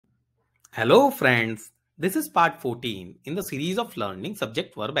Hello friends, this is part 14 in the series of learning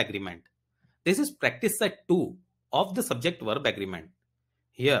Subject Verb Agreement. This is Practice Set 2 of the Subject Verb Agreement.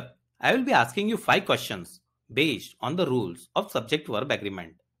 Here, I will be asking you 5 questions based on the rules of Subject Verb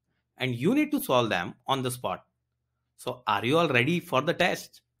Agreement and you need to solve them on the spot. So, are you all ready for the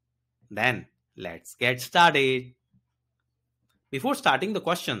test? Then, let's get started. Before starting the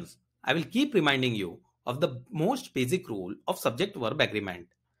questions, I will keep reminding you of the most basic rule of Subject Verb Agreement,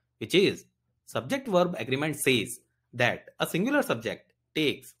 which is Subject Verb Agreement says that a singular subject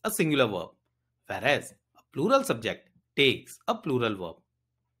takes a singular verb, whereas a plural subject takes a plural verb.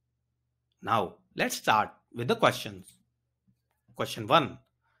 Now, let's start with the questions. Question 1.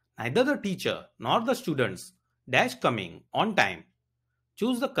 Neither the teacher nor the students dash coming on time.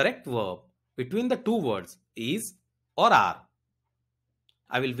 Choose the correct verb between the two words is or are.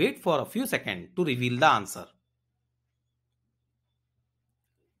 I will wait for a few seconds to reveal the answer.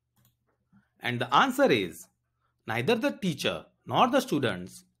 And the answer is neither the teacher nor the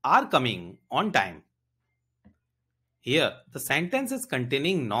students are coming on time. Here, the sentence is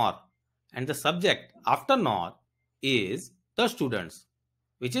containing nor and the subject after nor is the students,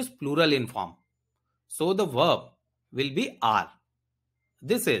 which is plural in form. So the verb will be are.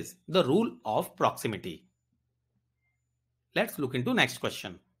 This is the rule of proximity. Let's look into next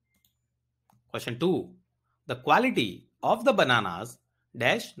question. Question 2. The quality of the bananas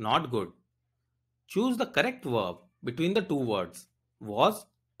dash not good. Choose the correct verb between the two words was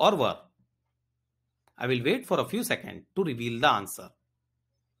or were. I will wait for a few seconds to reveal the answer.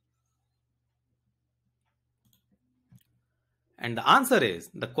 And the answer is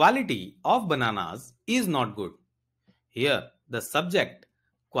the quality of bananas is not good. Here the subject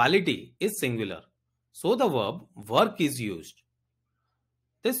quality is singular, so the verb work is used.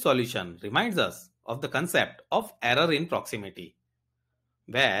 This solution reminds us of the concept of error in proximity,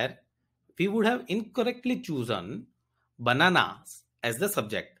 where we would have incorrectly chosen bananas as the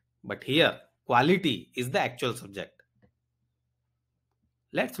subject, but here quality is the actual subject.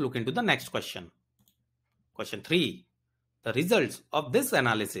 Let's look into the next question. Question 3. The results of this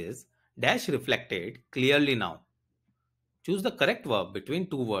analysis dash reflected clearly now. Choose the correct verb between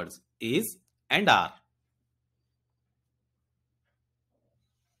two words is and are.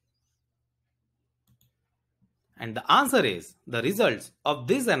 And the answer is the results of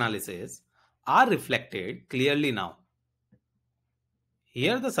this analysis are reflected clearly now.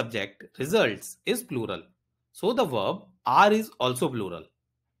 Here the subject results is plural, so the verb are is also plural.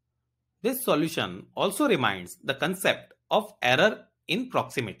 This solution also reminds the concept of error in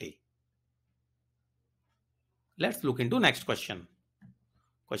proximity. Let's look into next question.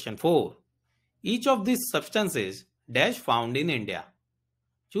 Question 4. Each of these substances dash found in India.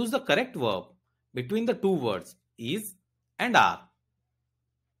 Choose the correct verb between the two words is and are.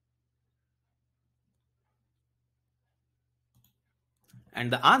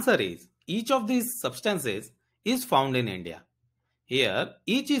 And the answer is each of these substances is found in India. Here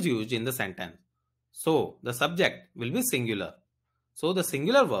each is used in the sentence. So the subject will be singular. So the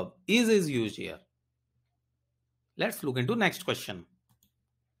singular verb is used here. Let's look into next question.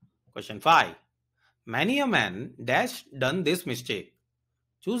 Question 5. Many a man dash done this mistake.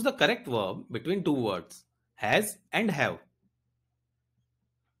 Choose the correct verb between two words has and have.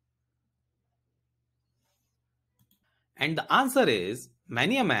 And the answer is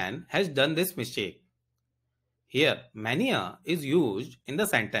many a man has done this mistake. Here many a is used in the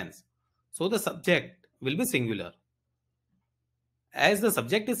sentence. So the subject will be singular. As the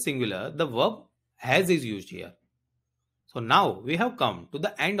subject is singular, the verb has is used here. So now we have come to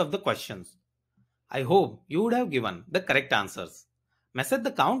the end of the questions. I hope you would have given the correct answers. Message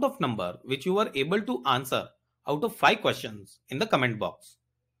the count of number which you were able to answer out of 5 questions in the comment box.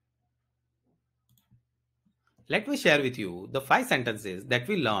 Let me share with you the 5 sentences that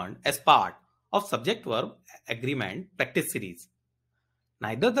we learned as part of Subject Verb Agreement practice series.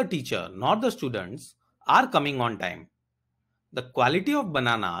 Neither the teacher nor the students are coming on time. The quality of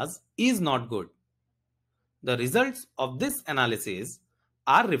bananas is not good. The results of this analysis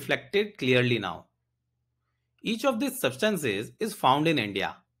are reflected clearly now. Each of these substances is found in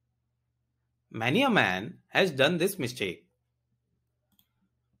India. Many a man has done this mistake.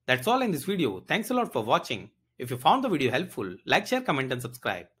 That's all in this video. Thanks a lot for watching. If you found the video helpful, like, share, comment and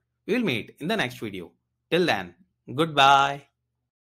subscribe. We will meet in the next video. Till then, goodbye.